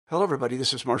Hello, everybody.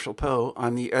 This is Marshall Poe.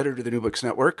 I'm the editor of the New Books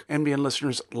Network. NBN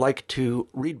listeners like to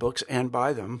read books and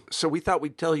buy them. So we thought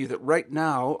we'd tell you that right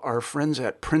now, our friends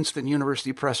at Princeton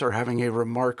University Press are having a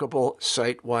remarkable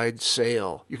site-wide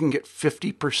sale. You can get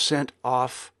 50%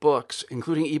 off books,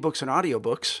 including ebooks and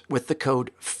audiobooks, with the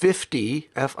code 50,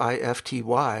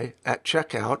 F-I-F-T-Y, at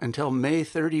checkout until May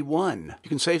 31. You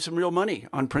can save some real money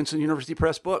on Princeton University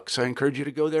Press books. I encourage you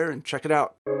to go there and check it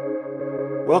out.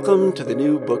 Welcome to the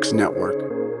New Books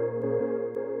Network.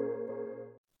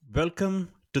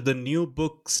 Welcome to the New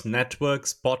Books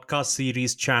Network's podcast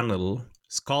series channel,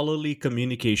 Scholarly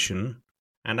Communication,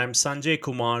 and I'm Sanjay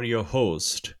Kumar, your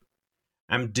host.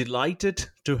 I'm delighted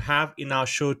to have in our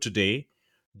show today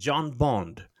John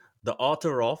Bond, the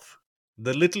author of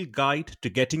The Little Guide to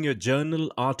Getting Your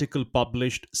Journal Article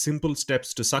Published, Simple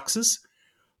Steps to Success,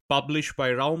 published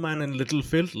by Rowman and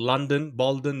Littlefield, London,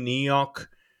 Malden, New York,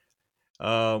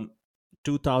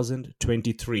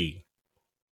 2023.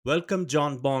 Welcome,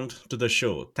 John Bond, to the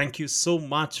show. Thank you so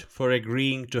much for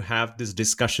agreeing to have this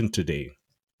discussion today.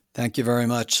 Thank you very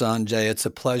much, Sanjay. It's a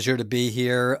pleasure to be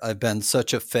here. I've been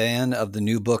such a fan of the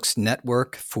New Books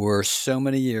Network for so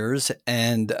many years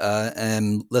and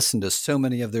listened to so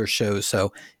many of their shows.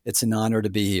 So it's an honor to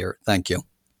be here. Thank you.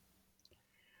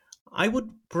 I would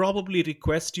probably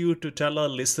request you to tell our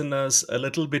listeners a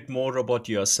little bit more about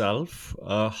yourself,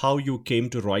 how you came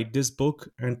to write this book,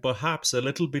 and perhaps a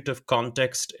little bit of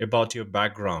context about your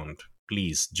background.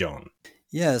 Please, John.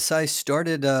 Yes, I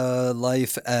started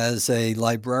life as a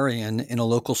librarian in a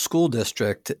local school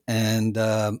district, and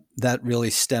that really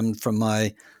stemmed from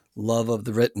my love of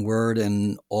the written word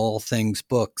and all things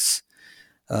books.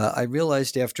 I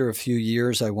realized after a few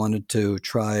years I wanted to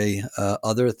try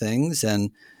other things,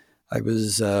 and I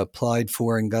was applied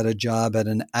for and got a job at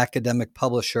an academic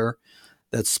publisher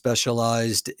that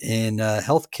specialized in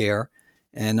healthcare,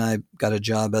 and I got a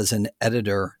job as an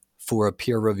editor for a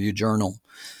peer-reviewed journal.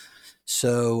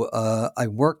 So I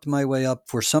worked my way up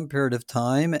for some period of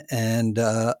time, and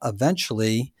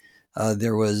eventually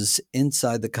there was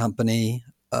inside the company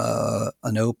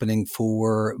an opening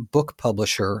for book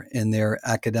publisher in their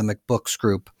academic books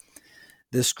group.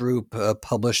 This group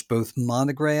published both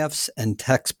monographs and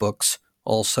textbooks,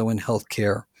 also in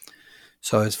healthcare.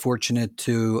 So I was fortunate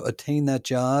to attain that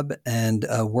job and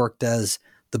worked as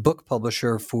the book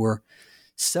publisher for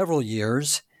several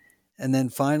years. And then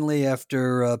finally,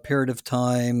 after a period of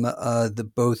time,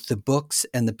 both the books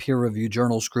and the peer review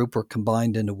journals group were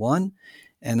combined into one,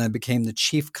 and I became the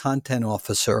chief content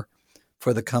officer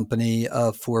for the company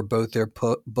for both their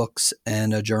books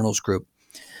and journals group.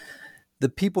 The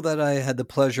people that I had the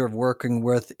pleasure of working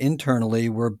with internally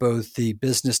were both the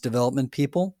business development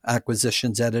people,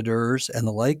 acquisitions editors and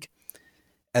the like,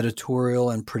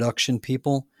 editorial and production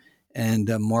people, and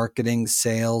marketing,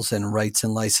 sales, and rights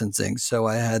and licensing. So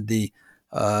I had the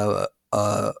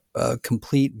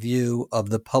complete view of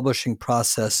the publishing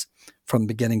process from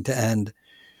beginning to end.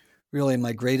 Really,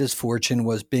 my greatest fortune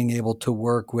was being able to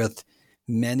work with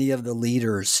many of the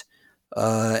leaders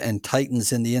and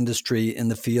titans in the industry in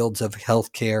the fields of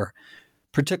healthcare,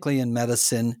 particularly in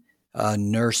medicine,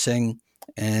 nursing,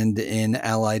 and in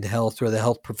allied health or the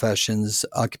health professions,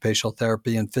 occupational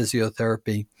therapy and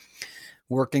physiotherapy.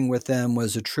 Working with them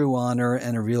was a true honor,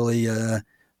 and it really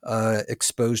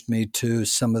exposed me to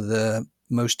some of the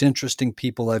most interesting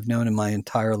people I've known in my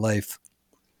entire life.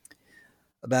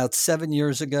 About 7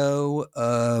 years ago,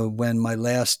 when my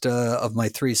last of my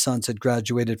three sons had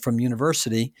graduated from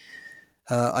university,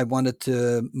 I wanted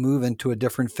to move into a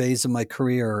different phase of my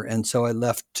career, and so I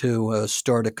left to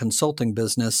start a consulting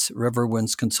business,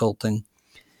 Riverwinds Consulting.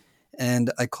 And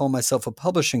I call myself a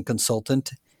publishing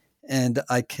consultant, and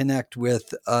I connect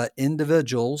with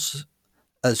individuals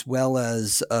as well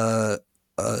as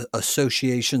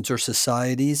associations or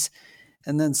societies,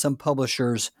 and then some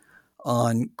publishers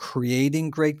on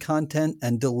creating great content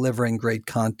and delivering great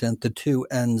content, the two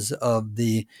ends of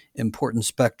the important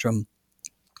spectrum.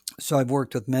 So I've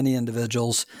worked with many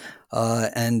individuals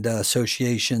and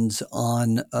associations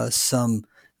on some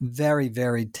very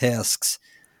varied tasks.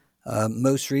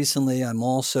 Most recently, I'm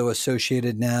also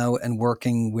associated now and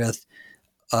working with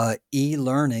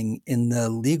e-learning in the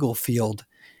legal field.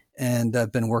 And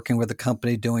I've been working with a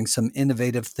company doing some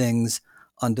innovative things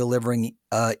on delivering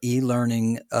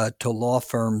e-learning to law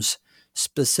firms,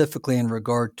 specifically in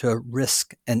regard to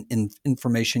risk and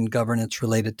information governance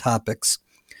related topics.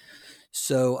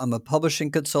 So I'm a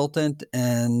publishing consultant,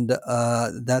 and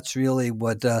that's really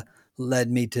what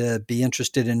led me to be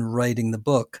interested in writing the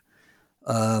book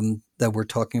that we're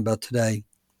talking about today.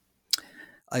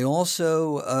 I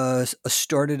also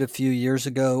started a few years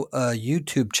ago a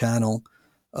YouTube channel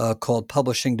called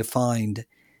Publishing Defined.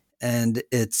 And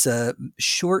it's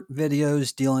short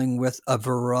videos dealing with a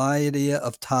variety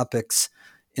of topics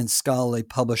in scholarly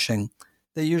publishing.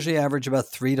 They usually average about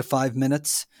 3 to 5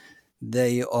 minutes.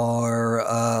 They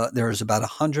are there's about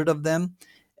 100 of them,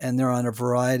 and they're on a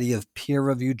variety of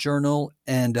peer-reviewed journal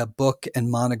and book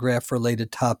and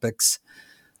monograph-related topics.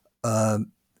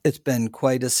 It's been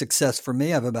quite a success for me.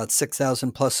 I have about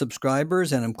 6,000 plus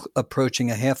subscribers, and I'm approaching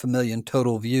 500,000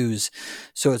 total views.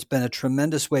 So it's been a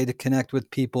tremendous way to connect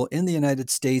with people in the United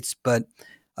States, but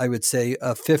I would say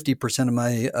 50% of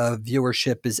my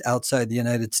viewership is outside the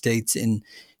United States in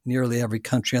nearly every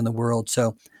country in the world.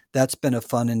 So that's been a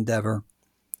fun endeavor.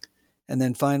 And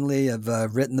then finally, I've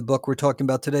written the book we're talking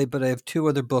about today, but I have 2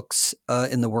 other books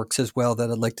in the works as well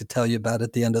that I'd like to tell you about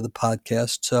at the end of the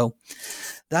podcast. So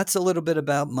that's a little bit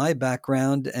about my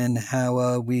background and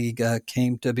how we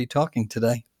came to be talking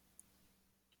today.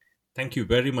 Thank you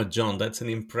very much, John. That's an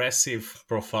impressive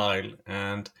profile.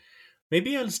 And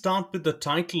maybe I'll start with the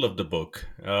title of the book.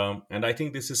 And I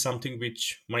think this is something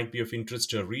which might be of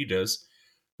interest to our readers.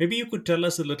 Maybe you could tell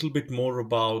us a little bit more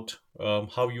about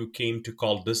how you came to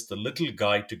call this the Little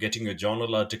Guide to Getting a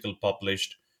Journal Article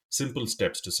Published, Simple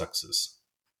Steps to Success.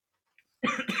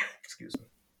 Excuse me.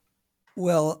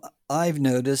 Well, I've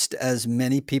noticed, as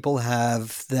many people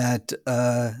have, that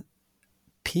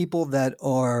people that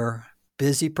are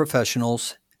busy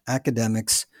professionals,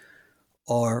 academics,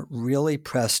 are really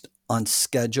pressed on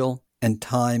schedule and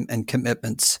time and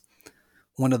commitments.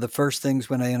 One of the first things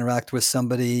when I interact with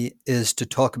somebody is to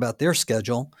talk about their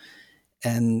schedule.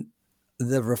 And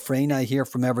the refrain I hear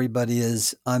from everybody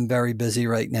is, I'm very busy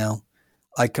right now.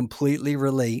 I completely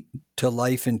relate to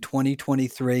life in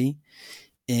 2023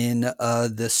 in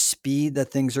the speed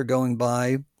that things are going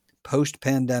by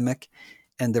post-pandemic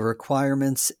and the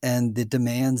requirements and the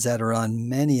demands that are on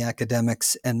many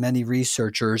academics and many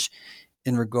researchers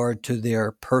in regard to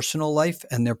their personal life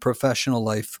and their professional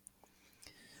life.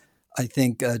 I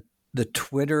think the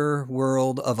Twitter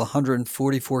world of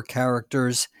 144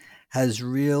 characters has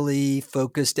really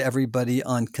focused everybody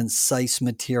on concise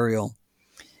material.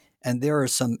 And there are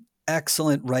some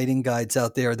excellent writing guides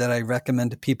out there that I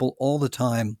recommend to people all the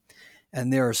time.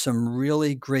 And there are some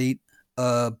really great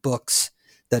books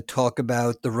that talk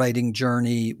about the writing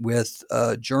journey with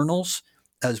journals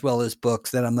as well as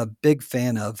books that I'm a big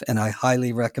fan of, and I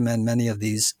highly recommend many of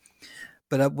these.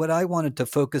 But what I wanted to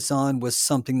focus on was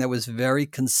something that was very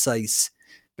concise,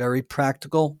 very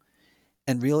practical,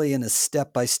 and really in a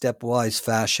step-by-step wise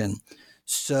fashion.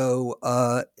 So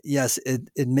yes,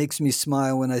 it makes me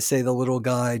smile when I say the little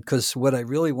guide, because what I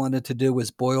really wanted to do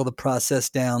was boil the process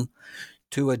down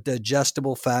to a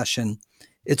digestible fashion.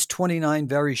 It's 29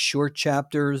 very short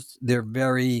chapters. They're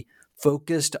very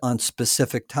focused on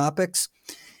specific topics.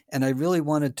 And I really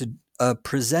wanted to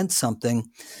present something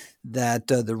that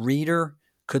the reader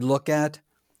could look at,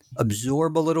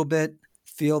 absorb a little bit,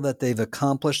 feel that they've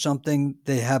accomplished something.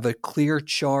 They have a clear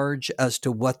charge as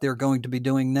to what they're going to be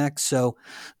doing next. So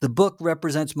the book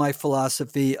represents my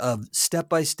philosophy of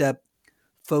step-by-step,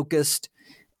 focused,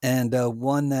 and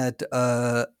one that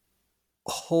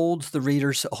holds the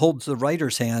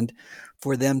writer's hand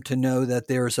for them to know that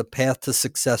there's a path to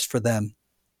success for them.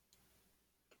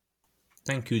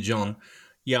 Thank you, John.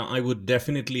 Yeah, I would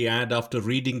definitely add after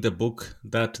reading the book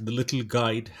that the Little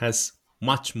Guide has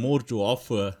much more to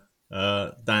offer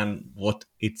than what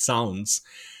it sounds.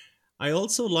 I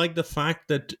also like the fact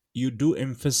that you do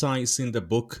emphasize in the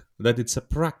book that it's a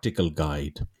practical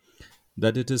guide,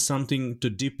 that it is something to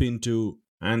dip into,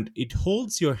 and it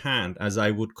holds your hand, as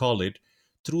I would call it,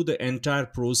 through the entire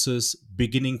process,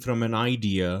 beginning from an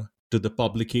idea to the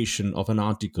publication of an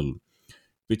article,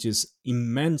 which is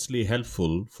immensely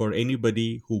helpful for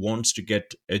anybody who wants to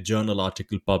get a journal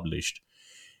article published.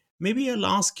 Maybe I'll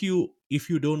ask you, if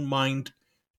you don't mind,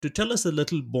 to tell us a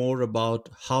little more about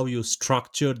how you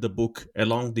structured the book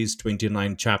along these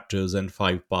 29 chapters and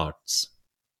 5 parts.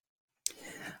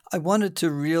 I wanted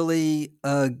to really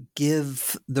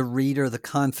give the reader the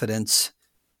confidence,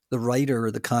 the writer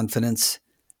the confidence,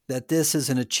 that this is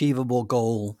an achievable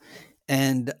goal.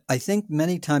 And I think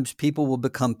many times people will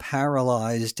become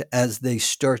paralyzed as they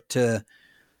start to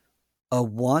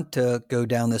want to go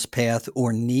down this path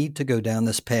or need to go down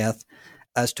this path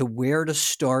as to where to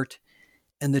start.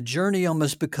 And the journey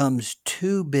almost becomes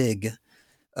too big.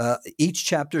 Each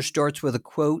chapter starts with a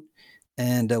quote,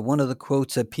 and one of the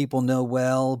quotes that people know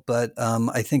well, but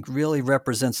I think really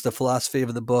represents the philosophy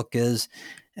of the book is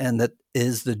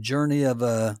the journey of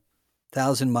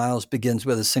 1,000 miles begins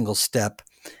with a single step.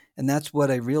 And that's what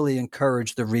I really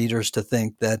encourage the readers to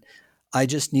think, that I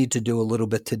just need to do a little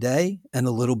bit today and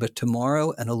a little bit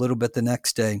tomorrow and a little bit the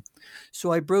next day.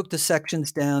 So I broke the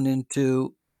sections down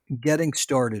into getting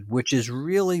started, which is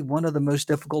really one of the most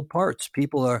difficult parts.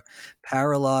 People are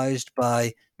paralyzed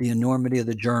by the enormity of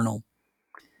the journal,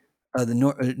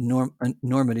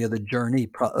 enormity of the journey.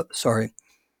 Sorry.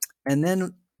 And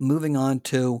then moving on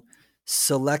to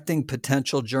selecting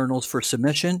potential journals for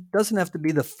submission. Doesn't have to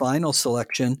be the final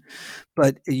selection,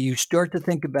 but you start to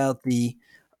think about the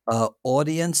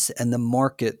audience and the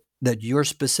market that you're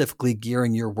specifically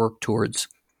gearing your work towards.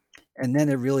 And then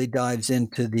it really dives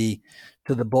into the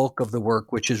bulk of the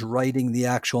work, which is writing the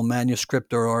actual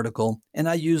manuscript or article. And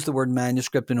I use the word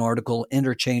manuscript and article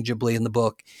interchangeably in the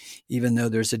book, even though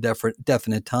there's a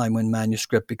definite time when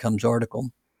manuscript becomes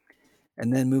article.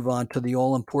 And then move on to the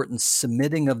all-important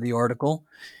submitting of the article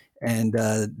and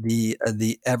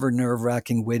the ever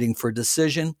nerve-wracking waiting for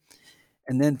decision.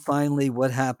 And then finally,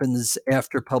 what happens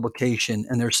after publication.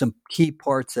 And there's some key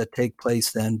parts that take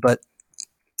place then. But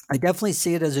I definitely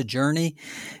see it as a journey,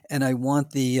 and I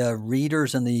want the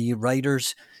readers and the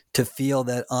writers to feel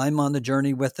that I'm on the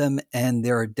journey with them, and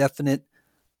there are definite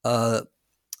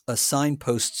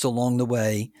signposts along the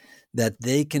way that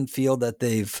they can feel that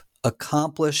they've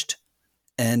accomplished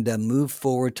and move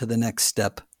forward to the next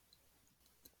step.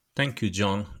 Thank you,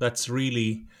 John. That's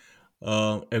really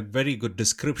a very good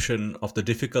description of the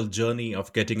difficult journey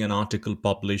of getting an article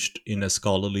published in a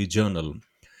scholarly journal.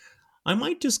 I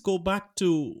might just go back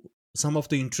to some of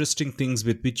the interesting things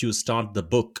with which you start the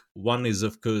book. One is,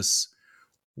 of course,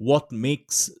 what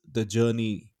makes the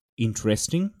journey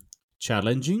interesting,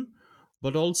 challenging,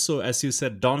 but also, as you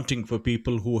said, daunting for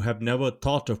people who have never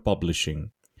thought of publishing.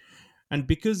 And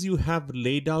because you have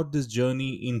laid out this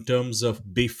journey in terms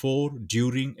of before,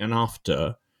 during, and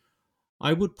after,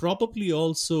 I would probably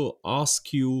also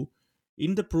ask you,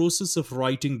 in the process of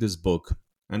writing this book,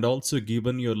 and also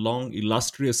given your long,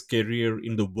 illustrious career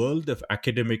in the world of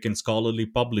academic and scholarly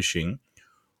publishing,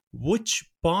 which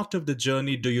part of the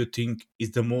journey do you think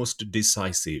is the most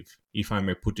decisive, if I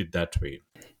may put it that way?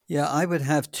 Yeah, I would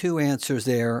have two answers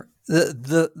there.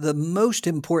 The most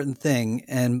important thing,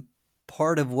 and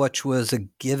part of which was a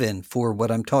given for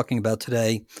what I'm talking about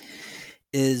today,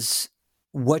 is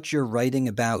what you're writing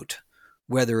about,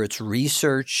 whether it's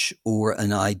research or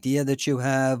an idea that you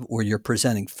have, or you're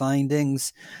presenting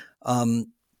findings.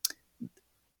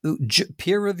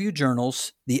 Peer-reviewed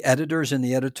journals, the editors and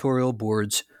the editorial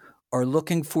boards are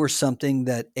looking for something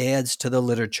that adds to the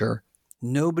literature.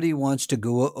 Nobody wants to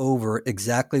go over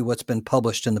exactly what's been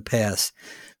published in the past.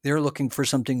 They're looking for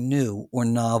something new or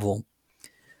novel.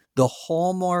 The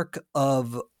hallmark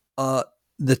of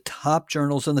the top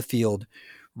journals in the field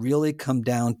really come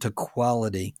down to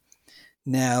quality.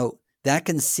 Now, that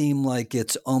can seem like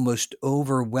it's almost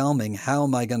overwhelming. How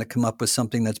am I going to come up with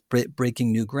something that's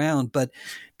breaking new ground? But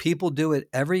people do it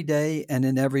every day and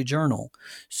in every journal.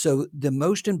 So the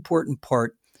most important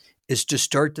part is to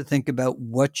start to think about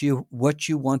what you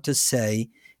want to say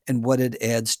and what it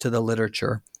adds to the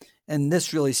literature. And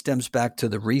this really stems back to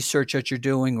the research that you're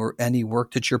doing or any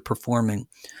work that you're performing.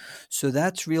 So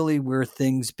that's really where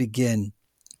things begin.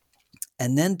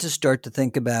 And then to start to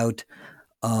think about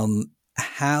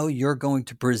how you're going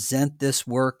to present this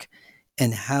work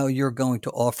and how you're going to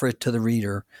offer it to the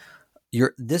reader.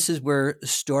 This is where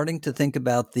starting to think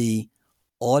about the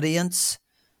audience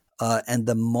and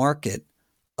the market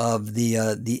of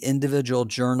the individual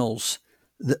journals.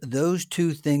 Those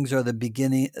two things are the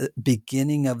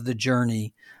beginning of the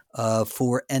journey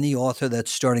for any author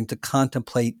that's starting to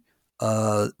contemplate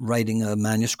writing a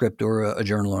manuscript or a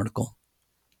journal article.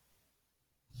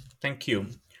 Thank you.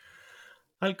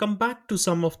 I'll come back to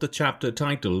some of the chapter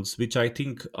titles, which I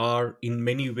think are in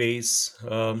many ways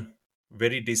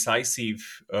very decisive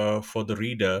for the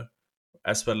reader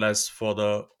as well as for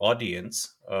the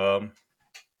audience. I'm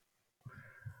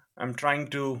trying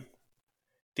to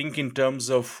think in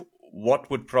terms of what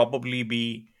would probably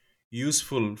be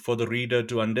useful for the reader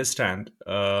to understand,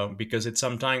 because it's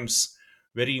sometimes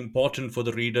very important for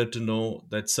the reader to know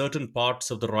that certain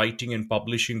parts of the writing and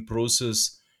publishing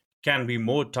process can be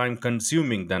more time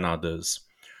consuming than others.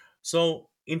 So,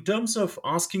 in terms of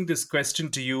asking this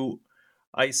question to you,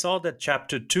 I saw that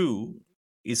chapter 2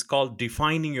 is called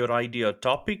Defining Your Idea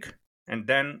Topic, and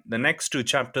then the next two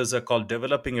chapters are called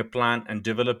Developing a Plan and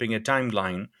Developing a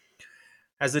Timeline.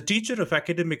 As a teacher of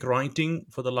academic writing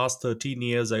for the last 13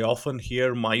 years, I often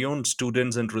hear my own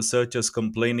students and researchers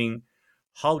complaining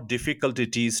how difficult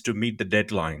it is to meet the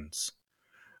deadlines.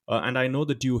 And I know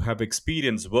that you have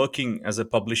experience working as a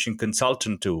publishing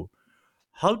consultant too.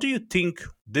 How do you think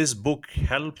this book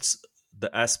helps the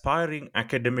aspiring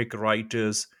academic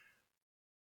writers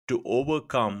to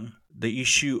overcome the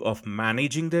issue of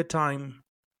managing their time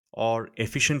or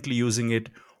efficiently using it?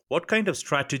 What kind of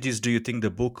strategies do you think the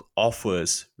book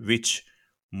offers which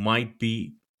might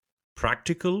be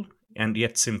practical and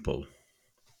yet simple?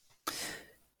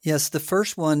 Yes, the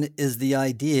first one is the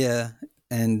idea,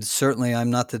 and certainly I'm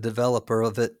not the developer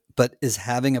of it, but is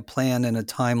having a plan and a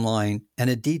timeline and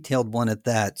a detailed one at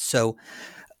that. So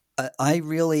I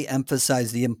really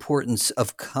emphasize the importance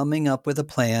of coming up with a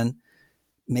plan,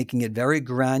 making it very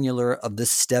granular of the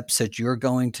steps that you're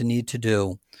going to need to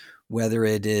do, whether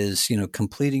it is,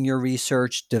 completing your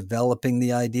research, developing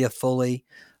the idea fully,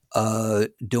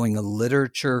 doing a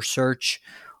literature search.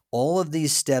 All of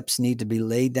these steps need to be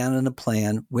laid down in a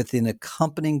plan with an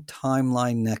accompanying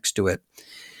timeline next to it.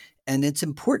 And it's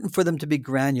important for them to be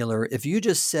granular. If you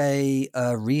just say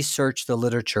research the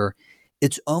literature,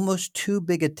 it's almost too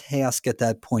big a task at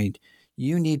that point.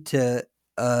 You need to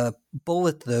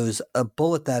bullet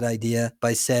that idea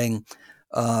by saying,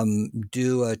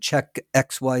 do a check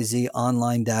XYZ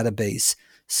online database,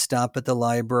 stop at the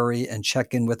library and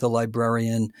check in with the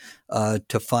librarian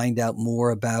to find out more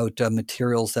about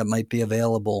materials that might be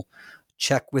available.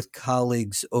 Check with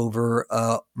colleagues over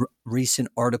recent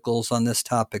articles on this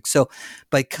topic. So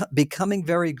by becoming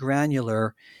very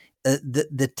granular,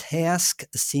 the task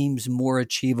seems more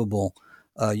achievable.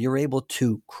 You're able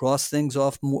to cross things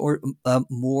off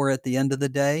more at the end of the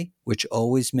day, which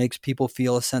always makes people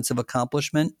feel a sense of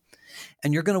accomplishment.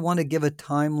 And you're going to want to give a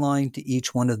timeline to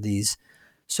each one of these.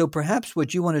 So perhaps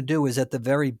what you want to do is at the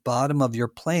very bottom of your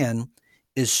plan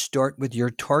is start with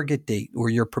your target date or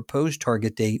your proposed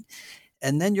target date.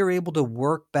 And then you're able to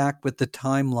work back with the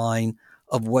timeline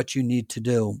of what you need to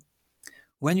do.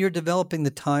 When you're developing the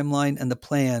timeline and the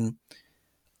plan,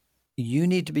 you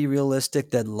need to be realistic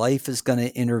that life is going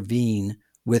to intervene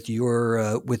with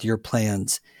your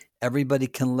plans. Everybody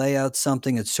can lay out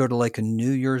something. It's sort of like a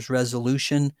New Year's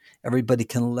resolution. Everybody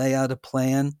can lay out a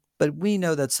plan, but we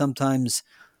know that sometimes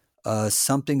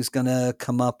something's going to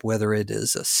come up, whether it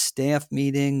is a staff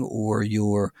meeting or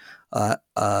you're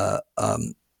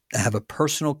have a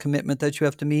personal commitment that you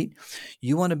have to meet.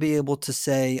 You want to be able to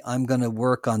say, I'm going to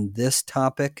work on this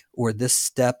topic or this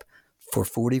step for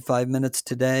 45 minutes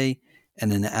today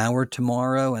and an hour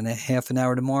tomorrow and a half an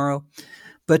hour tomorrow.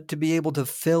 But to be able to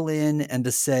fill in and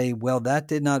to say, well, that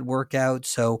did not work out,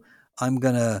 so I'm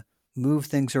going to move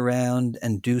things around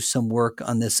and do some work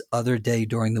on this other day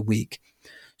during the week.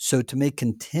 So to make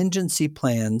contingency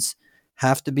plans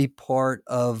have to be part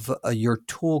of your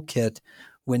toolkit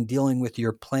when dealing with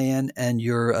your plan and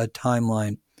your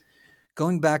timeline.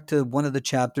 Going back to one of the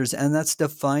chapters, and that's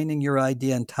defining your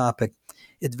idea and topic.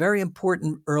 It's very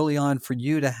important early on for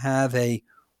you to have a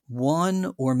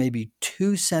 1 or maybe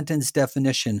 2 sentence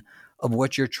definition of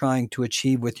what you're trying to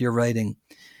achieve with your writing.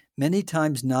 Many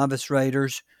times novice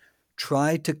writers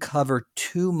try to cover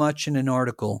too much in an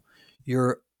article.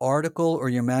 Your article or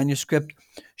your manuscript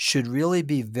should really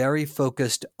be very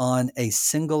focused on a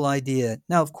single idea.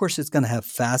 Now, of course, it's going to have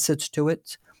facets to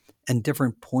it and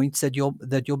different points that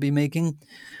you'll be making,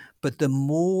 but the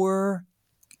more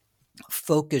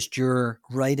focused your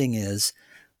writing is,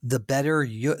 the better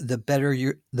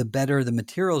the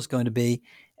material is going to be,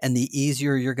 and the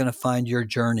easier you're going to find your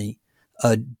journey.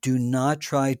 Do not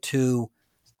try to,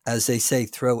 as they say,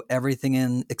 throw everything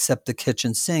in except the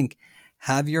kitchen sink.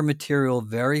 Have your material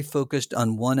very focused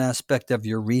on one aspect of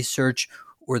your research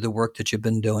or the work that you've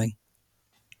been doing.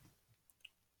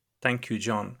 Thank you,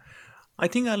 John. I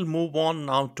think I'll move on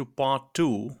now to part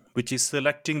 2, which is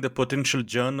selecting the potential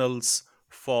journals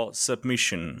for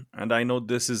submission. And I know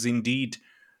this is indeed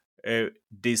a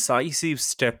decisive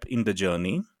step in the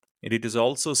journey. And it is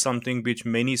also something which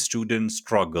many students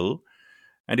struggle.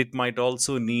 And it might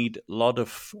also need a lot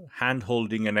of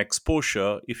hand-holding and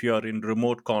exposure if you are in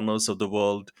remote corners of the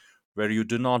world where you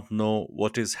do not know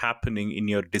what is happening in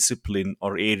your discipline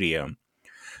or area.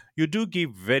 You do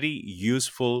give very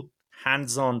useful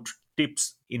hands-on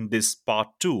tips in this part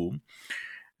 2,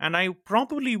 and I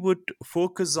probably would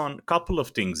focus on a couple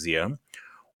of things here.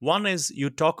 One is you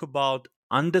talk about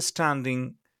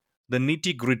understanding the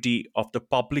nitty-gritty of the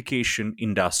publication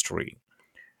industry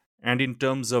and in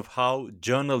terms of how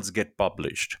journals get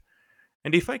published.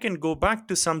 And if I can go back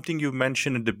to something you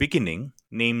mentioned at the beginning,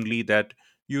 namely that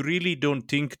you really don't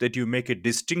think that you make a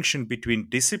distinction between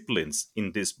disciplines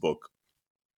in this book,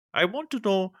 I want to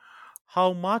know,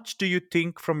 how much do you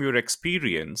think from your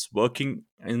experience working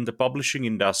in the publishing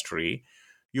industry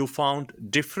you found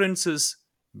differences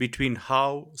between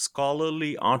how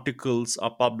scholarly articles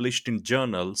are published in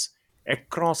journals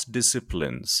across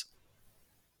disciplines?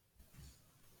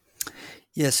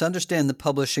 Yes, understand the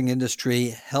publishing industry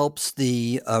helps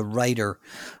the writer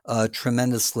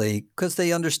tremendously because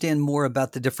they understand more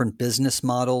about the different business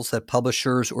models that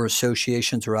publishers or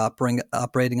associations are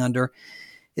operating under.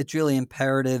 It's really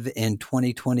imperative in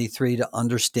 2023 to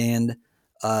understand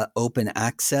open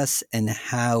access and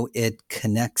how it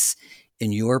connects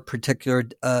in your particular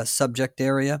subject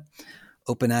area.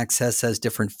 Open access has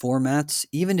different formats.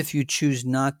 Even if you choose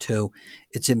not to,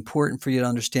 it's important for you to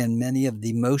understand many of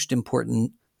the most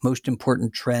important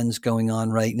trends going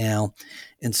on right now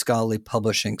in scholarly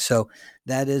publishing. So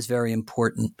that is very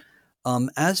important.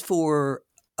 As for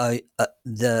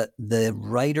the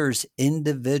writer's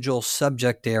individual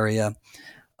subject area,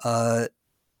 uh,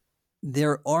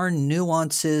 there are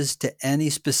nuances to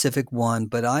any specific one,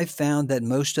 but I found that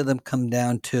most of them come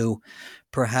down to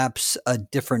perhaps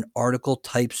different article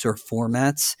types or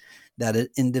formats that an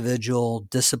individual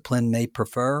discipline may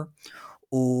prefer,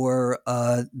 or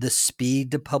the speed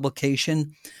to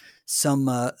publication. Some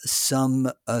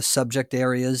subject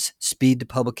areas, speed to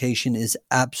publication is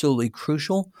absolutely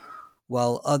crucial,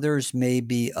 while others may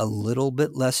be a little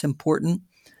bit less important.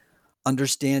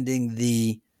 Understanding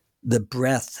the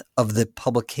breadth of the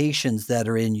publications that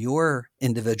are in your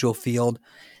individual field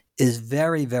is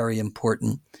very, very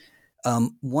important.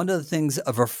 One of the things,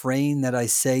 of a refrain that I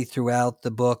say throughout the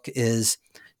book, is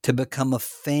to become a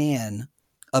fan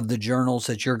of the journals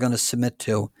that you're going to submit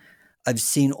to. I've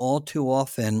seen all too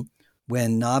often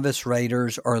when novice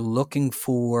writers are looking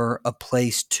for a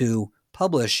place to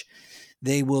publish,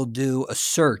 they will do a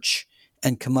search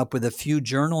and come up with a few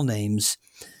journal names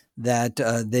that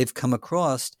they've come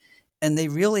across, and they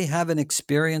really haven't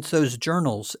experienced those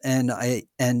journals. And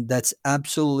that's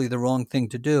absolutely the wrong thing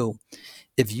to do.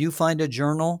 If you find a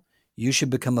journal, you should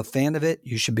become a fan of it.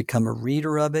 You should become a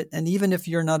reader of it. And even if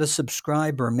you're not a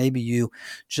subscriber, maybe you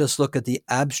just look at the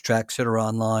abstracts that are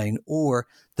online or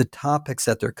the topics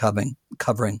that they're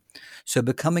covering. So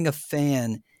becoming a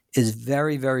fan is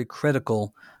very, very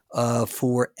critical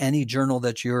for any journal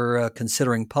that you're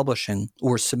considering publishing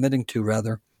or submitting to,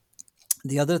 rather.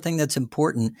 The other thing that's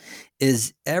important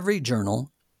is every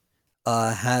journal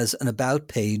has an about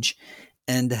page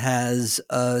and has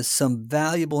some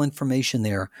valuable information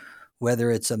there, whether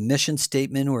it's a mission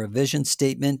statement or a vision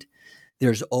statement.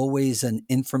 There's always an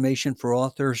information for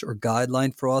authors or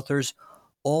guideline for authors.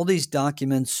 All these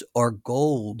documents are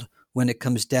gold when it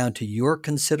comes down to your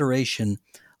consideration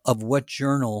of what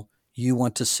journal you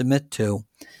want to submit to.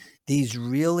 These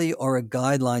really are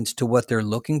guidelines to what they're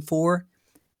looking for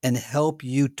and help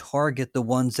you target the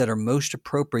ones that are most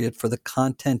appropriate for the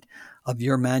content of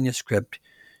your manuscript.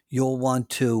 You'll want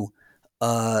to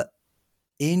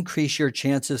increase your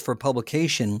chances for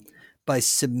publication by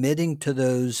submitting to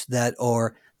those that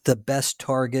are the best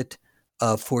target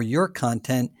for your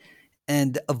content,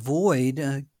 and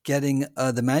avoid getting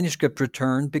the manuscript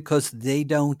returned because they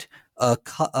don't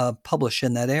publish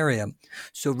in that area.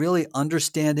 So really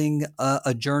understanding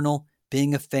a journal,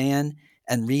 being a fan,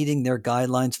 and reading their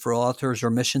guidelines for authors or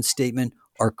mission statement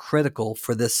are critical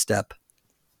for this step.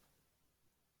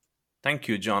 Thank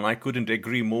you, John. I couldn't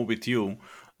agree more with you.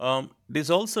 This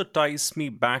also ties me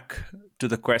back to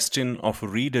the question of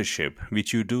readership,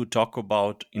 which you do talk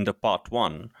about in the part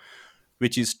one,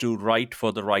 which is to write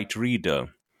for the right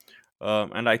reader.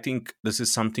 And I think this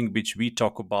is something which we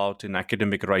talk about in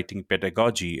academic writing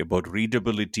pedagogy, about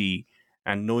readability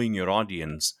and knowing your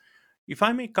audience. If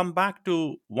I may come back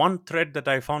to one thread that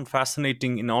I found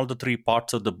fascinating in all the three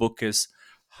parts of the book, is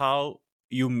how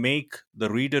you make the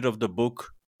reader of the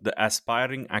book, the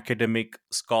aspiring academic,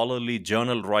 scholarly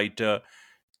journal writer,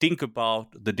 think about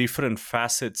the different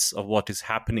facets of what is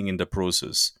happening in the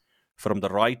process, from the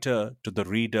writer to the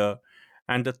reader.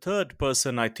 And the third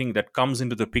person I think that comes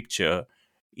into the picture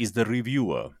is the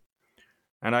reviewer.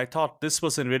 And I thought this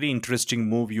was a very interesting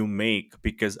move you make,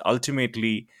 because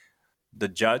ultimately the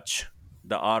judge,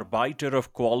 the arbiter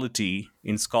of quality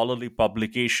in scholarly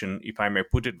publication, if I may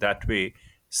put it that way,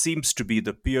 seems to be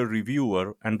the peer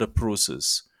reviewer and the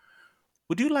process.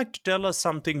 Would you like to tell us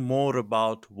something more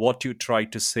about what you try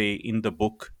to say in the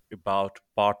book about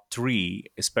part three,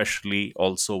 especially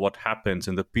also what happens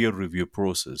in the peer review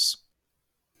process?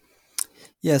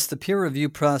 Yes, the peer review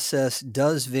process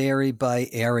does vary by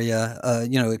area.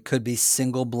 It could be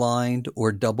single blind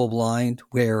or double blind,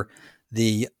 where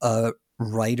the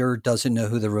writer doesn't know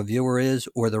who the reviewer is,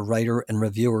 or the writer and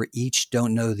reviewer each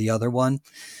don't know the other one.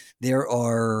 There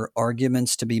are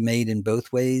arguments to be made in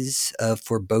both ways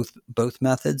for both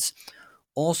methods.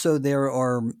 Also, there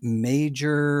are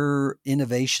major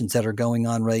innovations that are going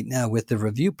on right now with the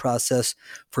review process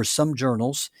for some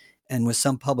journals and with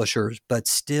some publishers, but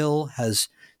still has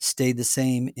stay the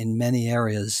same in many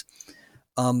areas.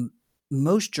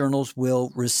 Most journals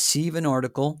will receive an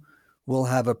article, will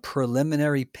have a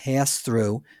preliminary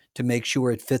pass-through to make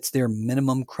sure it fits their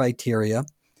minimum criteria.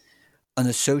 An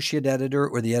associate editor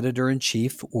or the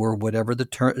editor-in-chief, or whatever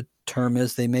the term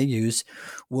is they may use,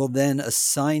 will then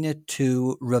assign it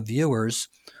to reviewers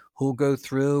who'll go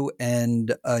through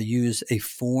and use a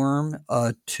form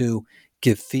to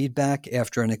give feedback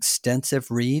after an extensive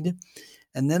read.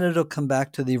 And then it'll come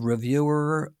back to the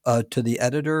reviewer, to the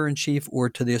editor-in-chief, or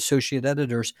to the associate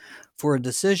editors for a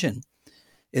decision.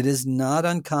 It is not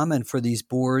uncommon for these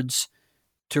boards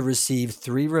to receive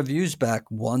 3 reviews back.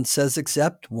 One says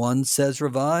accept, one says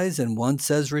revise, and one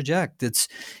says reject. It's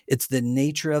the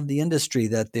nature of the industry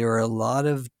that there are a lot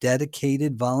of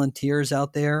dedicated volunteers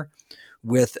out there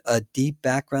with a deep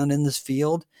background in this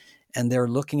field, and they're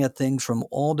looking at things from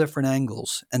all different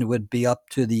angles. And it would be up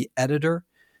to the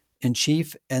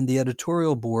editor-in-chief and the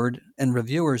editorial board and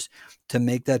reviewers to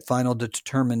make that final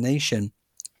determination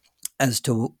as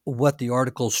to what the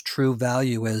article's true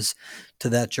value is to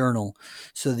that journal.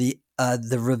 So the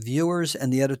reviewers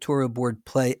and the editorial board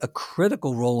play a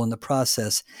critical role in the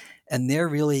process, and they're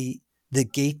really the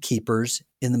gatekeepers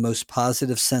in the most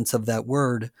positive sense of that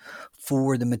word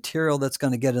for the material that's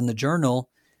going to get in the journal,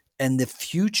 and the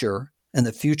future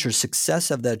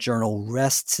success of that journal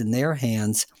rests in their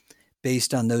hands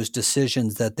based on those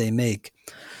decisions that they make.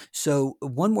 So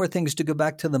one more thing is to go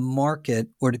back to the market,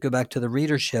 or to go back to the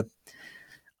readership.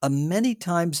 Many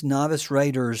times novice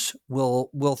writers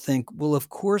will think, well, of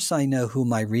course I know who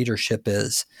my readership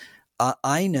is.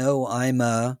 I know I'm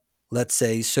a, let's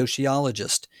say,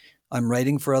 sociologist. I'm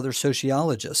writing for other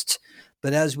sociologists.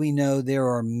 But as we know, there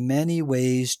are many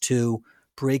ways to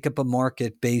break up a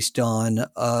market based on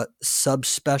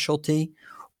subspecialty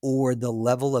or the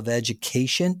level of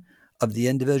education of the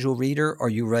individual reader. Are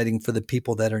you writing for the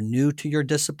people that are new to your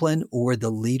discipline, or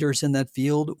the leaders in that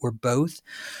field, or both?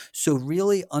 So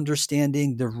really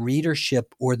understanding the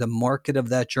readership or the market of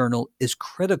that journal is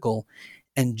critical,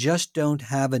 and just don't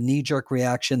have a knee-jerk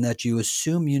reaction that you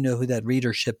assume you know who that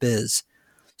readership is.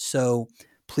 So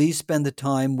please spend the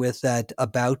time with that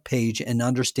about page and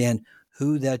understand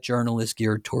who that journal is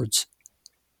geared towards.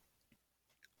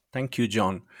 Thank you,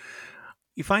 John.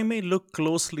 If I may look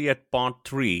closely at part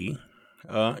 3,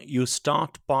 you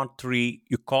start part 3,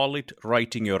 you call it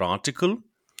writing your article,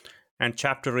 and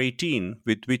chapter 18,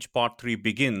 with which part 3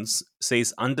 begins,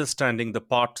 says understanding the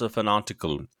parts of an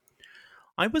article.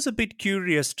 I was a bit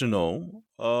curious to know,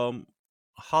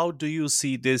 how do you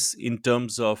see this in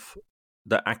terms of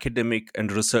the academic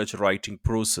and research writing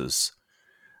process?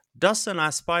 Does an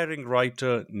aspiring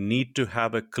writer need to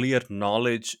have a clear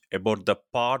knowledge about the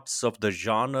parts of the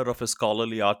genre of a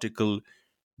scholarly article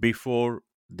before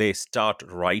they start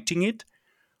writing it?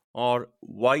 Or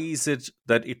why is it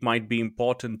that it might be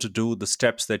important to do the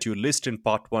steps that you list in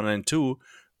part 1 and 2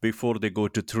 before they go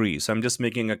to 3? So I'm just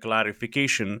making a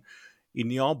clarification. In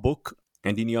your book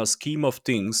and in your scheme of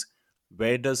things,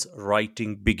 where does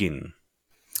writing begin?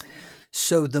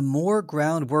 So the more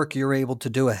groundwork you're able to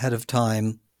do ahead of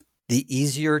time, the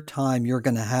easier time you're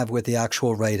going to have with the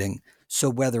actual writing. So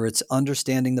whether it's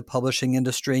understanding the publishing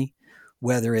industry,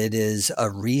 whether it is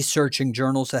researching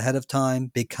journals ahead of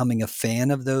time, becoming a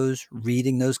fan of those,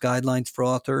 reading those guidelines for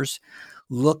authors,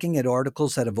 looking at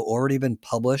articles that have already been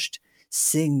published,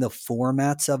 seeing the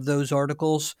formats of those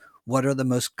articles, what are the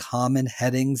most common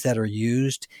headings that are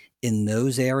used in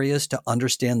those areas to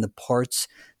understand the parts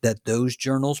that those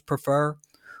journals prefer.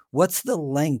 What's the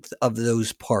length of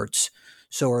those parts?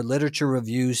 So are literature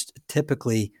reviews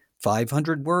typically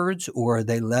 500 words, or are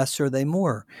they less, or are they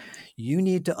more? You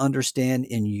need to understand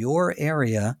in your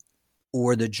area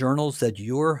or the journals that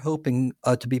you're hoping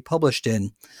to be published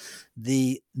in,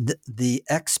 the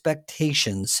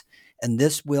expectations, and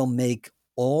this will make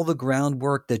all the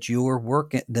groundwork that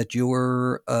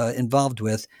you're involved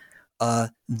with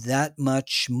that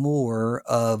much more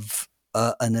of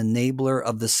an enabler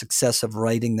of the success of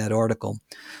writing that article.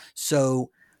 So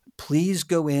please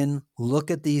go in,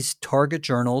 look at these target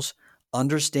journals,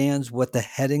 understands what the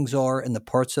headings are and the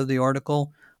parts of the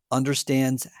article,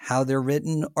 understands how they're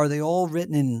written. Are they all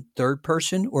written in third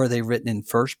person, or are they written in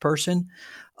first person?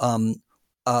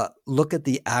 Look at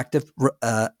the active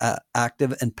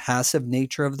and passive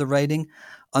nature of the writing.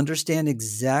 Understand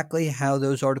exactly how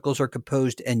those articles are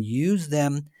composed, and use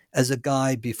them as a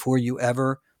guide before you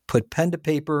ever put pen to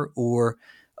paper or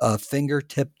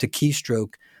fingertip to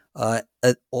keystroke.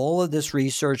 All of this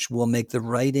research will make the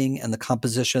writing and the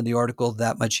composition of the article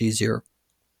that much easier.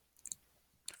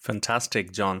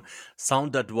 Fantastic, John.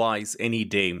 Sound advice any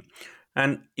day.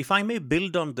 And if I may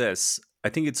build on this, I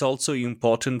think it's also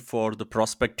important for the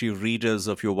prospective readers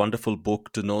of your wonderful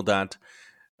book to know that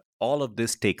all of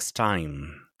this takes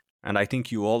time. And I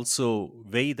think you also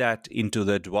weigh that into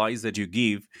the advice that you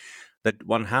give, that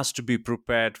one has to be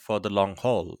prepared for the long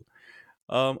haul.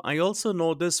 I also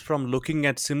know this from looking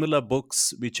at similar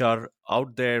books which are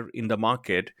out there in the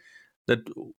market, that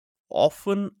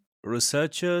often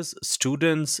researchers,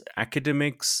 students,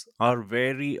 academics are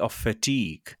wary of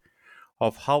fatigue,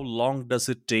 of how long does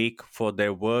it take for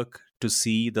their work to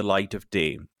see the light of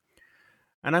day.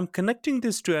 And I'm connecting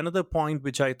this to another point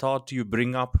which I thought you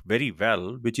bring up very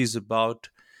well, which is about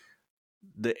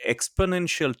the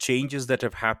exponential changes that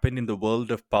have happened in the world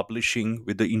of publishing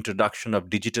with the introduction of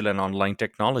digital and online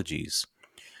technologies.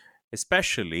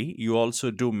 Especially, you also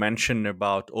do mention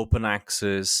about open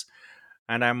access,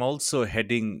 and I'm also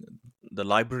heading the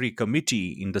library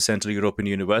committee in the Central European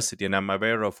University, and I'm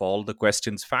aware of all the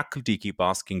questions faculty keep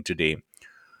asking today.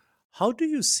 How do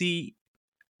you see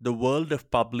the world of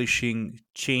publishing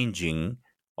changing,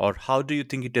 or how do you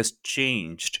think it has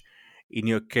changed in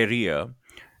your career,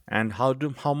 and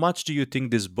how much do you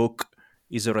think this book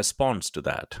is a response to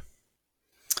that?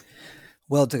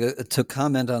 Well, to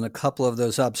comment on a couple of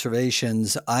those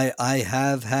observations, I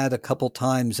have had a couple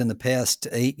times in the past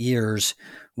 8 years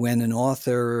when an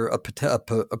author, a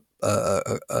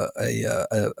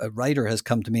writer has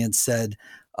come to me and said,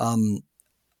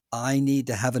 I need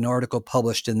to have an article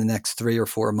published in the next 3 or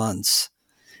 4 months.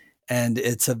 And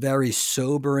it's a very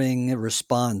sobering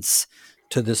response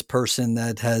to this person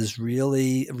that has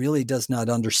really does not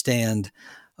understand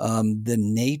the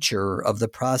nature of the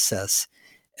process.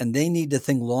 And they need to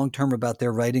think long term about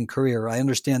their writing career. I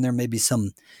understand there may be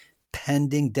some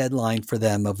pending deadline for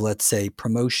them of, let's say,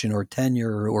 promotion or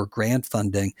tenure or grant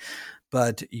funding,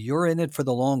 but you're in it for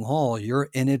the long haul. You're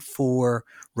in it for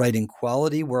writing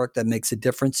quality work that makes a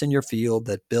difference in your field,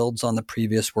 that builds on the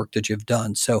previous work that you've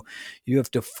done. So you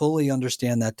have to fully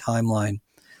understand that timeline.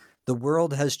 The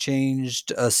world has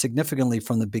changed significantly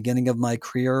from the beginning of my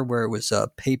career, where it was a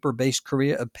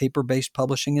paper-based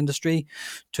publishing industry,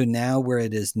 to now where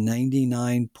it is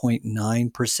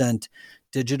 99.9%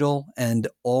 digital, and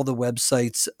all the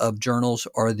websites of journals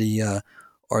are the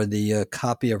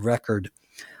copy of record.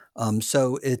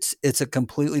 So it's a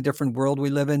completely different world we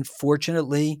live in.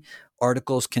 Fortunately,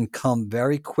 articles can come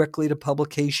very quickly to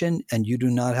publication, and you do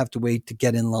not have to wait to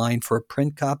get in line for a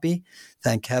print copy.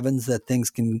 Thank heavens that things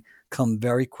can come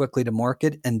very quickly to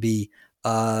market and be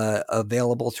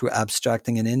available through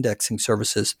abstracting and indexing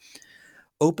services.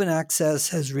 Open access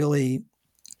has really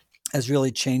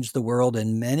changed the world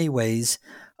in many ways,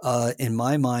 in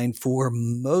my mind,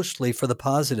 mostly for the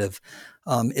positive.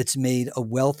 It's made a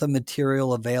wealth of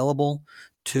material available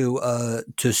to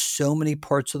so many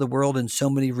parts of the world and so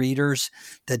many readers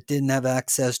that didn't have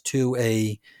access to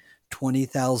a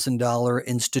 $20,000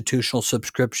 institutional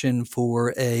subscription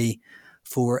for a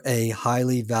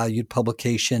highly valued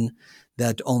publication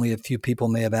that only a few people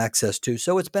may have access to.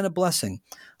 So it's been a blessing.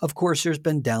 Of course, there's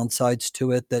been downsides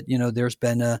to it, that, there's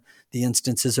been the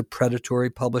instances of predatory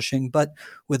publishing, but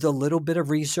with a little bit of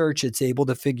research, it's able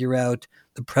to figure out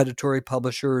the predatory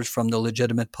publishers from the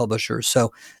legitimate publishers.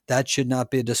 So that should not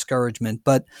be a discouragement.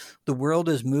 But the world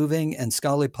is moving, and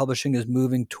scholarly publishing is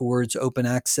moving towards open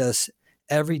access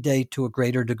every day to a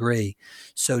greater degree.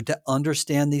 So to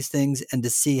understand these things and to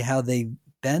see how they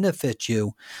benefit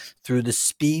you through the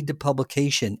speed to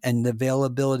publication and the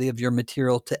availability of your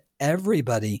material to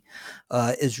everybody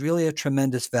is really a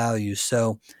tremendous value.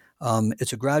 So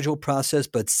it's a gradual process,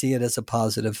 but see it as a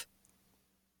positive.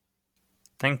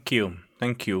 Thank you.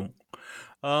 Thank you.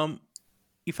 Um,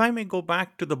 if I may go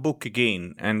back to the book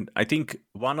again, and I think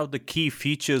one of the key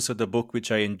features of the book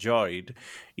which I enjoyed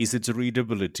is its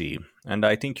readability. And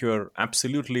I think you're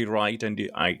absolutely right. And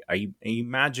I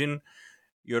imagine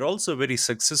you're also very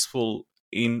successful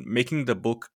in making the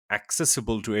book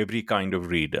accessible to every kind of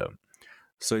reader.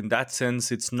 So, in that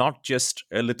sense, it's not just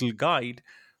a little guide,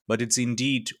 but it's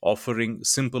indeed offering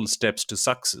simple steps to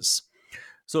success.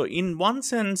 So, in one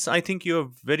sense, I think you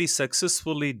have very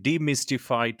successfully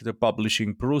demystified the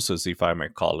publishing process, if I may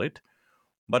call it.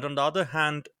 But on the other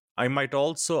hand, I might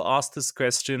also ask this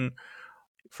question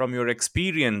from your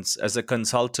experience as a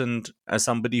consultant, as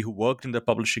somebody who worked in the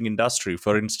publishing industry,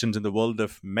 for instance, in the world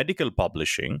of medical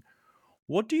publishing.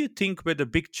 What do you think were the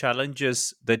big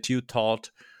challenges that you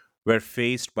thought were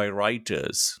faced by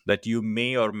writers that you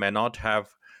may or may not have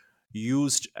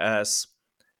used as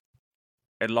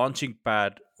a launching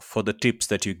pad for the tips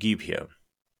that you give here?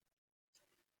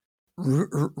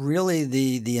 Really,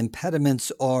 the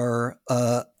impediments are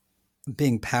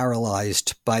being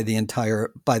paralyzed by the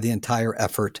entire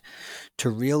effort,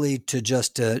 to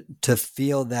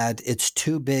feel that it's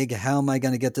too big. How am I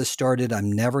going to get this started?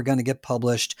 I'm never going to get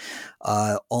published.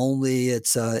 Only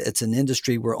it's an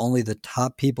industry where only the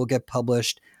top people get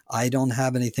published. I don't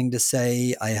have anything to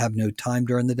say. I have no time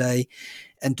during the day.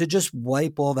 And to just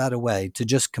wipe all that away, to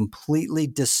just completely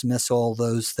dismiss all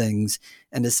those things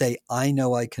and to say, I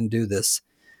know I can do this.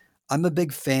 I'm a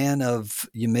big fan of,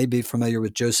 you may be familiar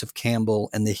with Joseph Campbell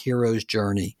and the hero's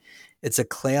journey. It's a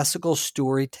classical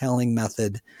storytelling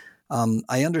method.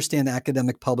 I understand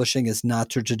academic publishing is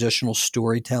not the traditional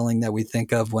storytelling that we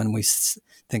think of when we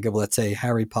think of, let's say,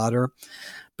 Harry Potter.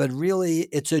 But really,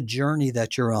 it's a journey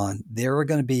that you're on. There are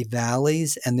going to be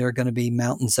valleys and there are going to be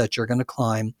mountains that you're going to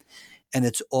climb. And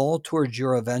it's all towards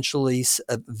your eventual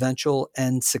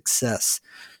end success.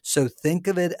 So think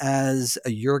of it as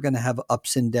you're going to have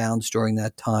ups and downs during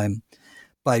that time.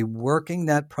 By working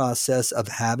that process of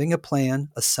having a plan,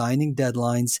 assigning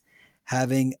deadlines,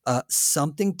 having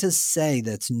something to say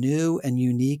that's new and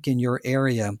unique in your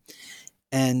area,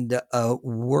 and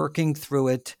working through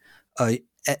it,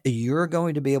 you're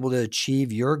going to be able to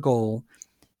achieve your goal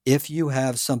if you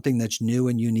have something that's new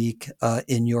and unique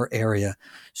in your area.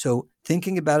 So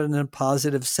thinking about it in a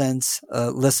positive sense,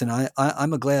 listen,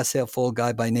 I'm a glass half full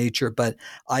guy by nature, but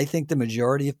I think the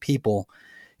majority of people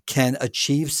can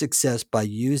achieve success by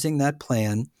using that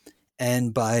plan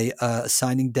and by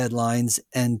assigning deadlines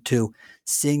and to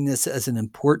seeing this as an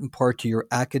important part to your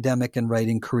academic and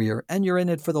writing career. And you're in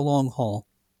it for the long haul.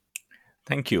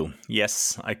 Thank you.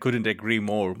 Yes, I couldn't agree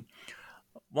more.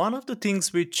 One of the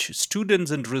things which students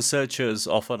and researchers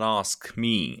often ask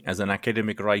me as an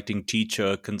academic writing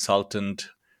teacher, consultant,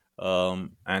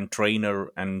 and trainer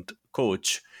and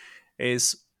coach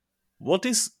is, what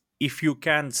is, if you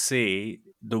can say,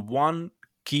 the one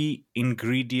key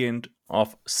ingredient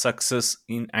of success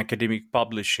in academic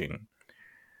publishing?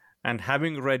 And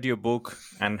having read your book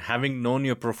and having known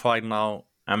your profile now,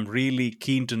 I'm really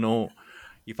keen to know,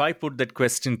 if I put that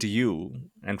question to you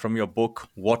and from your book,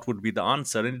 what would be the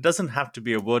answer? And it doesn't have to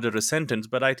be a word or a sentence,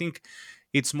 but I think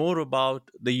it's more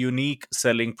about the unique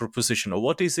selling proposition. Or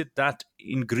what is it, that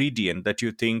ingredient that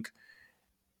you think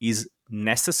is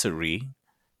necessary,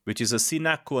 which is a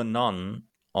sine qua non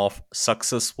of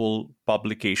successful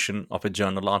publication of a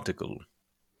journal article?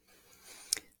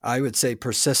 I would say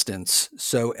persistence.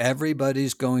 So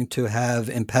everybody's going to have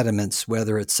impediments,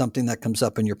 whether it's something that comes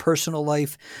up in your personal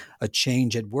life, a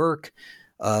change at work,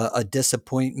 a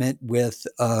disappointment with,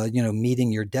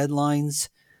 meeting your deadlines.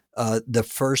 The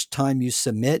first time you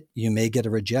submit, you may get a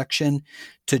rejection.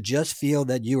 To just feel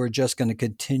that you are just going to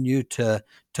continue to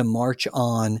march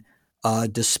on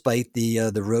despite the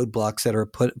roadblocks that are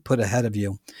put ahead of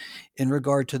you. In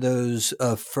regard to those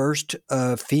first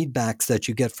feedbacks that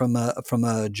you get from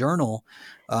a journal,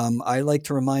 I like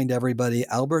to remind everybody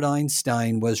Albert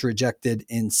Einstein was rejected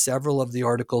in several of the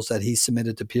articles that he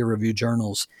submitted to peer-reviewed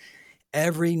journals.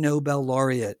 Every Nobel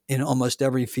laureate in almost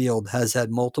every field has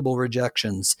had multiple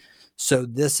rejections. So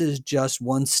this is just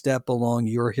one step along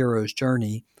your hero's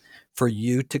journey for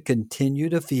you to continue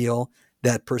to feel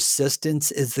that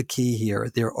persistence is the key here.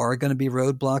 There are going to be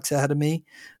roadblocks ahead of me,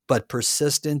 but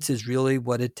persistence is really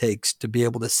what it takes to be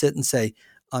able to sit and say,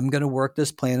 I'm going to work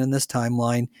this plan in this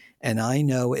timeline, and I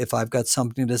know if I've got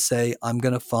something to say, I'm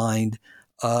going to find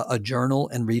a journal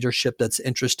and readership that's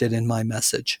interested in my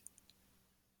message.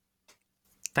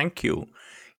 Thank you.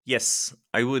 Yes,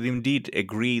 I would indeed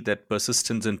agree that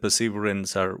persistence and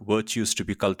perseverance are virtues to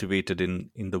be cultivated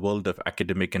in the world of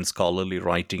academic and scholarly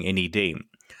writing any day.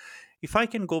 If I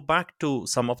can go back to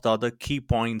some of the other key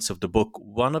points of the book,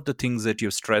 one of the things that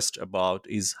you've stressed about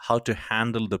is how to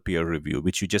handle the peer review,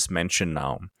 which you just mentioned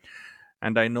now.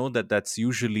 And I know that that's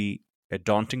usually a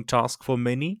daunting task for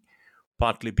many,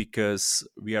 partly because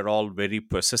we are all very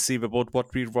possessive about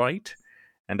what we write.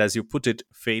 And as you put it,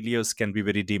 failures can be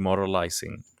very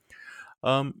demoralizing.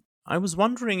 I was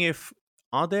wondering, if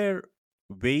are there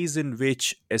ways in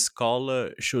which a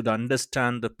scholar should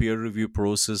understand the peer review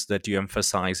process that you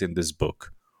emphasize in this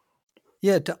book?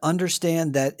 Yeah, to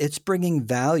understand that it's bringing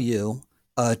value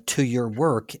to your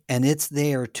work and it's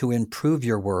there to improve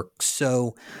your work.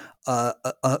 So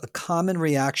a common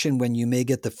reaction when you may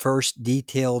get the first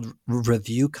detailed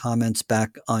review comments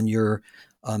back on your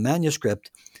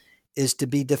manuscript is to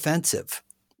be defensive.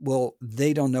 Well,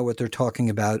 they don't know what they're talking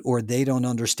about, or they don't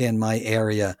understand my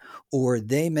area, or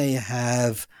they may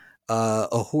have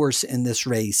a horse in this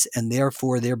race and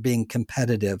therefore they're being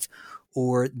competitive,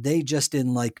 or they just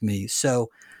didn't like me.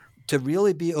 So to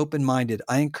really be open-minded,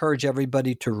 I encourage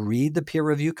everybody to read the peer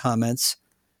review comments,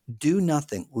 Do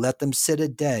nothing. Let them sit a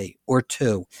day or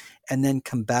two, and then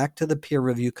come back to the peer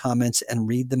review comments and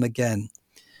read them again.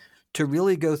 To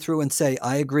really go through and say,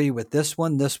 I agree with this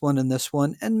one, and this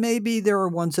one, and maybe there are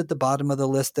ones at the bottom of the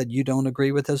list that you don't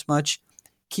agree with as much.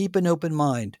 Keep an open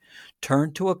mind.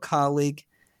 Turn to a colleague,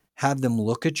 have them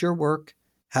look at your work,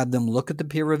 have them look at the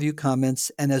peer review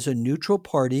comments, and as a neutral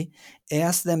party,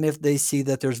 ask them if they see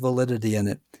that there's validity in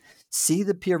it. See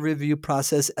the peer review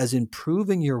process as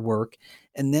improving your work,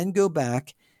 and then go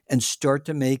back and start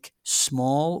to make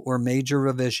small or major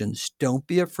revisions. Don't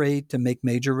be afraid to make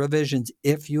major revisions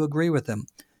if you agree with them.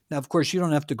 Now, of course, you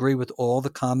don't have to agree with all the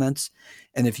comments.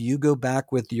 And if you go back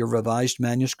with your revised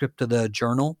manuscript to the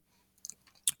journal,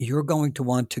 you're going to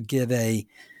want to give a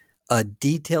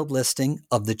detailed listing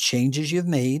of the changes you've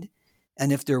made.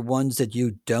 And if there are ones that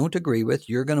you don't agree with,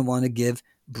 you're going to want to give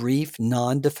brief,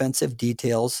 non-defensive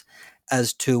details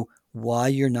as to why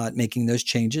you're not making those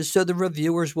changes, so the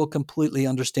reviewers will completely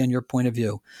understand your point of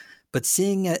view. But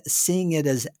seeing it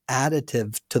as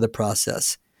additive to the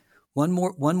process. One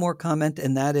more comment,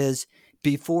 and that is,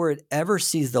 before it ever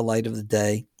sees the light of the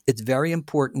day, it's very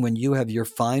important when you have your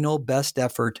final best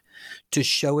effort to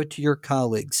show it to your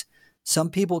colleagues. Some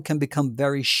people can become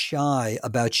very shy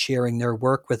about sharing their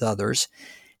work with others,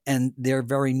 and they're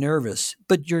very nervous.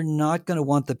 But you're not going to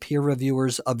want the peer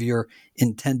reviewers of your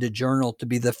intended journal to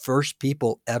be the first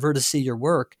people ever to see your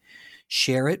work.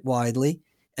 Share it widely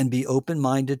and be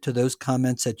open-minded to those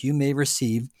comments that you may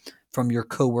receive from your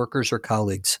coworkers or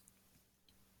colleagues.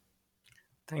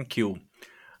 Thank you.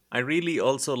 I really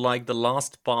also like the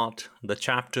last part, the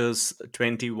chapters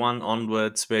 21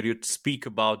 onwards, where you speak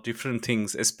about different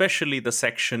things, especially the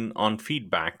section on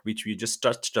feedback, which we just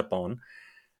touched upon.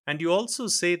 And you also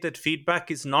say that feedback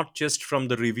is not just from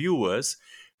the reviewers,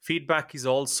 feedback is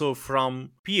also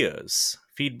from peers,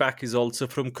 feedback is also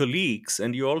from colleagues.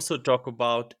 And you also talk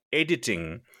about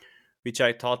editing, which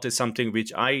I thought is something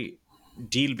which I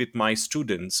deal with my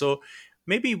students. So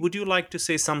maybe would you like to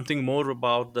say something more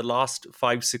about the last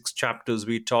 5-6 chapters?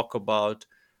 We talk about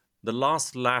the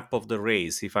last lap of the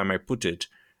race, if I may put it,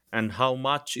 and how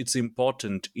much it's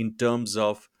important in terms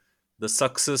of the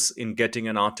success in getting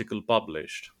an article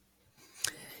published.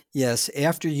 Yes,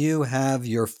 after you have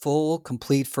your full,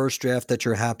 complete first draft that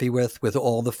you're happy with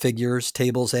all the figures,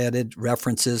 tables added,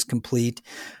 references complete,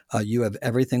 you have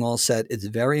everything all set. It's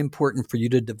very important for you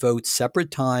to devote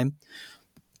separate time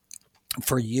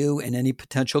for you and any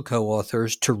potential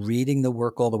co-authors to reading the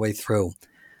work all the way through.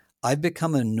 I've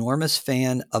become an enormous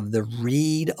fan of the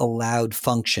read aloud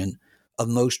function of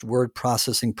most word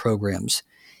processing programs.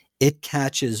 It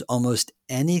catches almost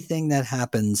anything that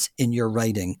happens in your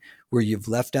writing where you've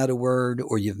left out a word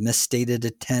or you've misstated a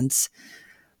tense.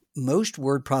 Most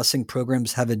word processing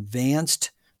programs have advanced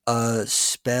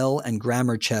spell and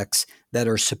grammar checks that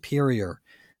are superior.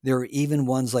 There are even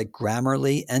ones like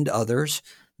Grammarly and others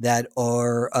that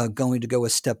are going to go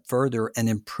a step further and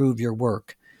improve your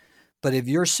work. But if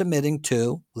you're submitting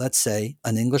to, let's say,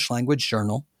 an English language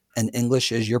journal, and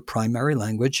English is your primary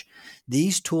language,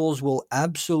 these tools will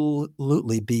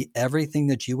absolutely be everything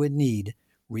that you would need,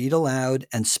 read aloud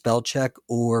and spell check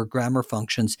or grammar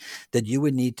functions that you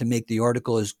would need to make the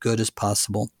article as good as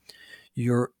possible.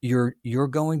 You're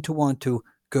going to want to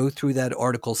go through that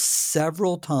article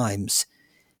several times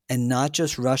and not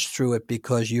just rush through it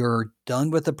because you're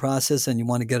done with the process and you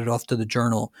want to get it off to the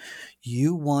journal.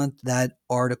 You want that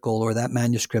article or that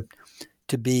manuscript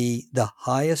to be the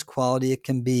highest quality it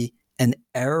can be and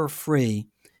error-free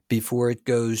before it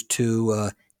goes to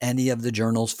any of the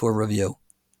journals for review.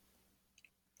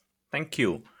 Thank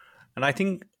you. And I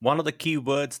think one of the key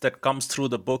words that comes through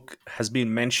the book has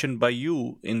been mentioned by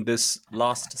you in this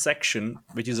last section,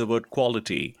 which is the word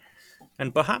quality.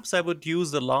 And perhaps I would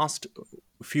use the last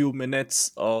few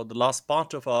minutes or the last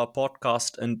part of our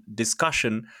podcast and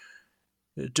discussion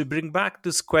to bring back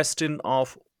this question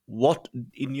of what,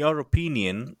 in your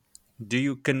opinion, do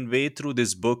you convey through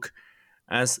this book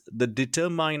as the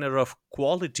determiner of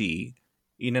quality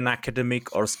in an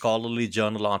academic or scholarly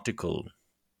journal article?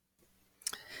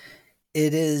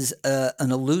 It is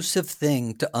an elusive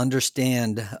thing to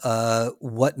understand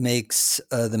what makes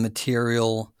the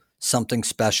material something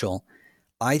special.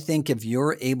 I think if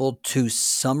you're able to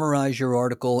summarize your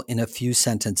article in a few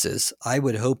sentences, I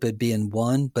would hope it'd be in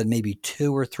one, but maybe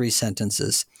 2 or 3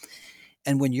 sentences.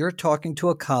 And when you're talking to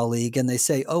a colleague and they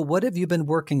say, oh, what have you been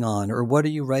working on? Or what are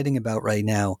you writing about right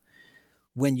now?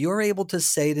 When you're able to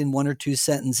say it in 1 or 2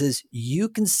 sentences, you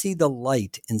can see the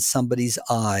light in somebody's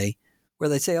eye where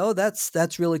they say, oh,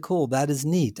 that's really cool. That is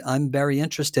neat. I'm very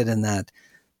interested in that.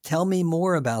 Tell me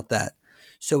more about that.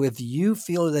 So if you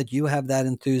feel that you have that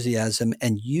enthusiasm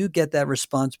and you get that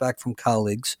response back from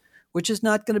colleagues, which is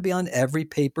not going to be on every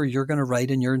paper you're going to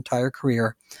write in your entire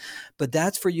career, but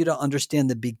that's for you to understand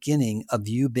the beginning of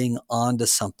you being onto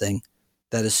something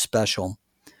that is special.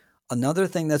 Another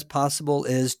thing that's possible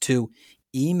is to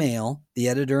email the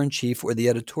editor-in-chief or the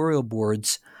editorial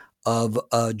boards of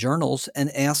journals and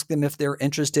ask them if they're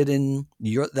interested in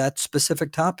that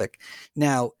specific topic.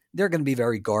 Now, they're going to be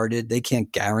very guarded. They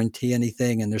can't guarantee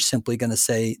anything, and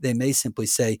they may simply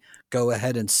say, go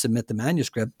ahead and submit the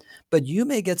manuscript. But you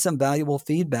may get some valuable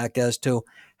feedback as to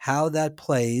how that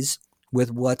plays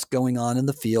with what's going on in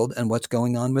the field and what's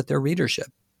going on with their readership.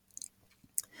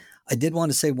 I did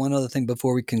want to say one other thing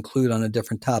before we conclude on a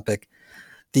different topic.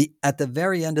 At the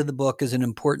very end of the book is an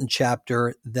important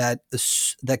chapter that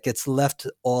gets left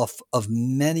off of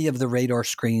many of the radar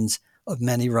screens of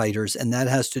many writers, and that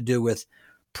has to do with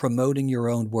promoting your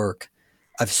own work.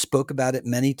 I've spoke about it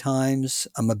many times.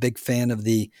 I'm a big fan of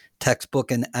the Textbook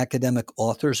and Academic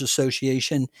Authors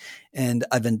Association, and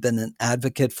I've been an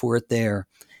advocate for it there.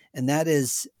 And that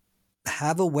is,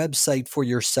 have a website for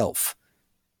yourself.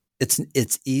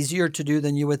 It's easier to do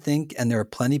than you would think, and there are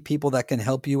plenty of people that can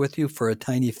help you for a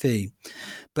tiny fee.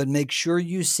 But make sure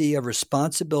you see a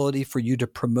responsibility for you to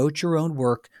promote your own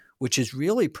work, which is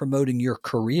really promoting your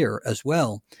career as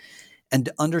well. And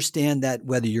to understand that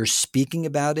whether you're speaking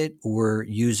about it or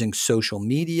using social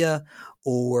media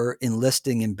or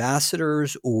enlisting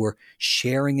ambassadors or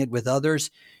sharing it with others,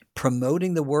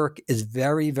 promoting the work is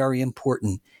very, very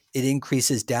important. It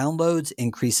increases downloads,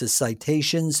 increases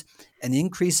citations, and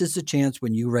increases the chance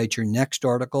when you write your next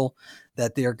article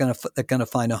that they're going to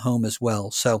find a home as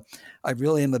well. So I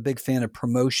really am a big fan of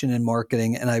promotion and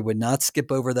marketing, and I would not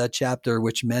skip over that chapter,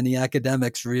 which many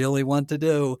academics really want to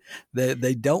do.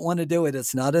 They don't want to do it.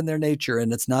 It's not in their nature,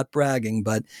 and it's not bragging,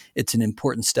 but it's an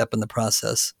important step in the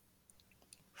process.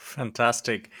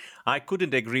 Fantastic. I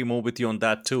couldn't agree more with you on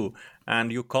that too.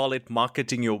 And you call it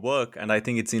marketing your work. And I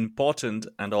think it's important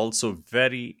and also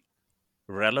very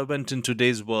relevant in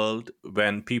today's world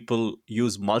when people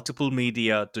use multiple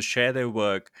media to share their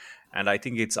work. And I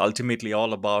think it's ultimately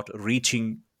all about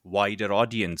reaching wider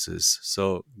audiences.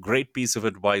 So great piece of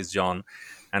advice, John,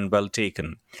 and well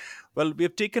taken. Well, we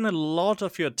have taken a lot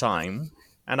of your time.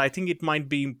 And I think it might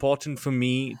be important for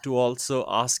me to also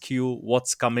ask you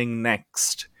what's coming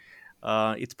next.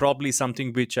 It's probably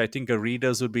something which I think our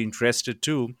readers would be interested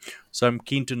to. So I'm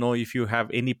keen to know if you have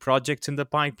any projects in the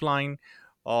pipeline.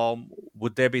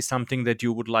 Would there be something that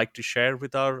you would like to share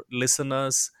with our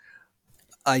listeners?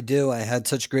 I do. I had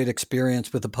such great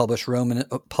experience with the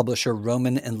publisher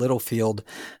Rowman and Littlefield.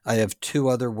 I have two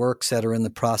other works that are in the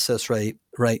process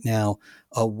right now.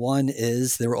 One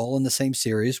is, they're all in the same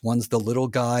series. One's The Little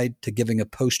Guide to Giving a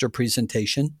Poster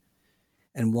Presentation,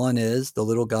 and one is The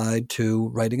Little Guide to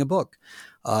Writing a Book.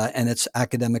 And it's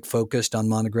academic focused on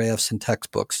monographs and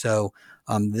textbooks. So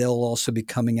they'll also be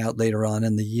coming out later on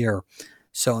in the year.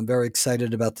 So I'm very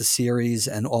excited about the series,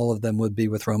 and all of them would be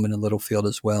with Rowman and Littlefield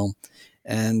as well.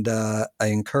 And I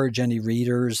encourage any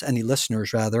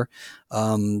listeners rather,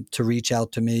 to reach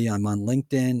out to me. I'm on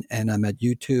LinkedIn and I'm at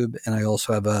YouTube, and I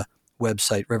also have a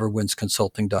website,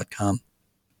 riverwindsconsulting.com.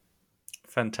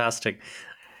 Fantastic.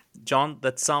 John,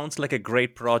 that sounds like a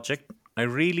great project. I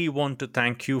really want to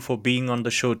thank you for being on the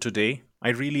show today. I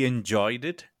really enjoyed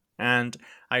it. And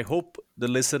I hope the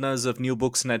listeners of New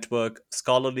Books Network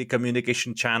Scholarly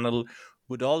Communication Channel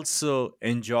would also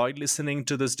enjoy listening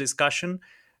to this discussion.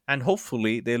 And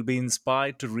hopefully they'll be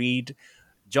inspired to read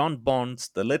John Bond's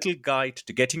The Little Guide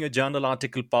to Getting a Journal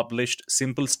Article Published,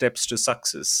 Simple Steps to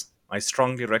Success. I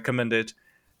strongly recommend it,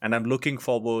 and I'm looking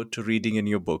forward to reading in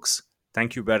your books.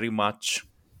 Thank you very much.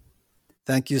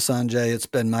 Thank you, Sanjay. It's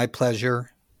been my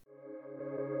pleasure.